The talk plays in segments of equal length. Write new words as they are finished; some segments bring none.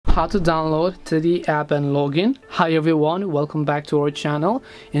How to download TD app and login. Hi everyone, welcome back to our channel.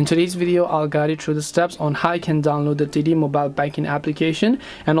 In today's video I'll guide you through the steps on how you can download the TD mobile banking application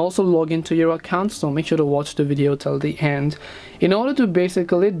and also log into your account, so make sure to watch the video till the end. In order to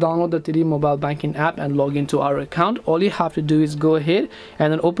basically download the TD mobile banking app and log into our account, all you have to do is go ahead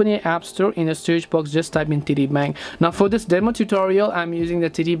and then open your app store. In the search box just type in TD Bank. Now for this demo tutorial I'm using the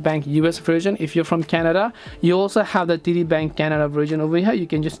TD Bank US version. If you're from Canada, you also have the TD Bank Canada version over here. You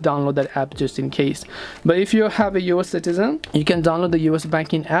can just download that app just in case. But if you have a US citizen, you can download the US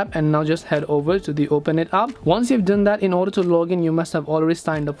banking app and now just head over to the open it app. Once you've done that, in order to log in, you must have already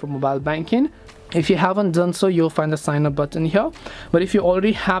signed up for mobile banking. If you haven't done so, you'll find the sign up button here. But if you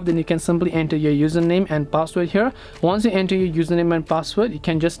already have, then you can simply enter your username and password here. Once you enter your username and password, you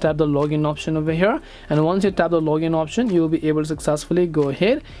can just tap the login option over here, and once you tap the login option, you will be able to successfully go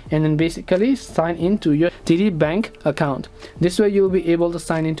ahead and then basically sign into your TD Bank account. This way you will be able to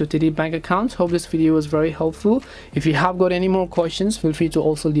sign into TD Bank accounts. Hope this video was very helpful. If you have got any more questions, feel free to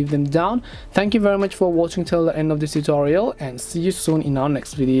also leave them down. Thank you very much for watching till the end of this tutorial, and see you soon in our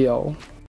next video.